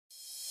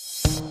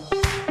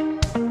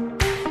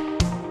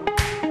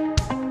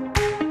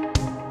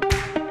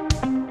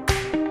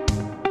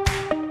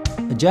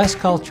just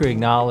culture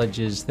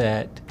acknowledges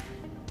that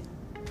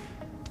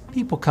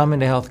people come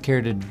into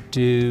healthcare to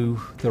do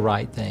the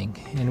right thing.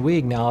 And we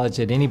acknowledge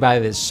that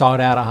anybody that's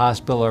sought out a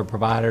hospital or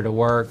provider to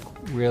work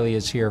really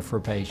is here for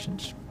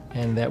patients.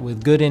 And that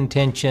with good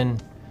intention,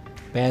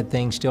 bad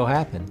things still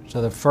happen.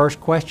 So the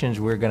first questions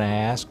we're going to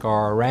ask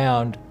are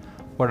around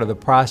what are the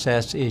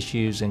process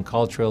issues and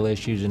cultural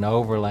issues and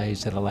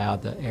overlays that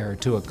allowed the error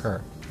to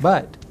occur.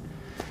 But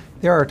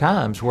there are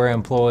times where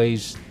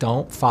employees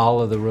don't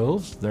follow the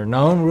rules. Their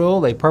known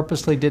rule, they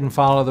purposely didn't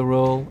follow the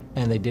rule,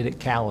 and they did it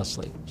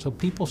callously. So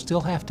people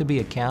still have to be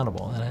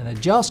accountable. And a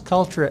just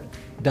culture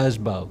does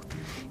both.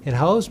 It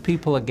holds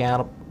people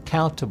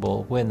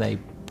accountable when they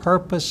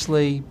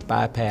purposely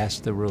bypass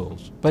the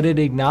rules. But it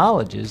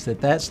acknowledges that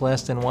that's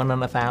less than 1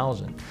 in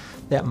 1,000.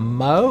 That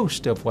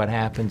most of what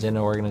happens in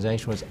an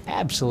organization was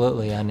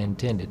absolutely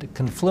unintended, a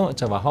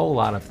confluence of a whole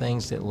lot of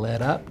things that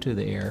led up to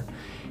the error.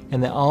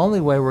 And the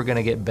only way we're going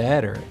to get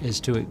better is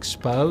to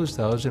expose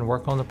those and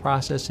work on the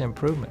process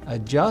improvement. A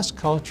just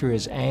culture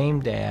is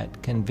aimed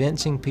at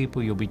convincing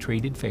people you'll be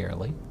treated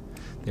fairly,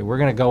 that we're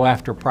going to go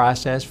after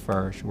process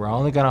first. We're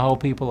only going to hold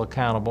people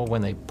accountable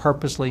when they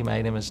purposely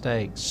made a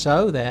mistake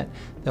so that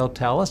they'll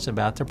tell us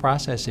about the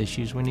process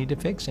issues we need to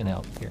fix in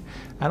healthcare.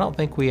 I don't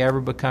think we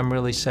ever become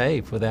really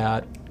safe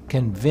without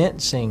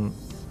convincing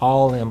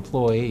all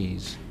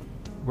employees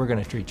we're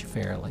going to treat you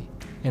fairly,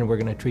 and we're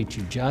going to treat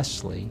you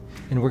justly,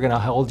 and we're going to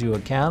hold you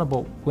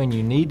accountable when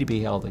you need to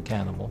be held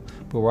accountable,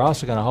 but we're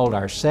also going to hold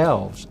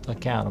ourselves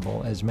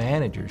accountable as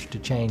managers to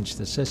change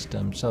the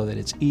system so that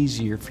it's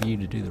easier for you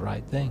to do the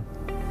right thing.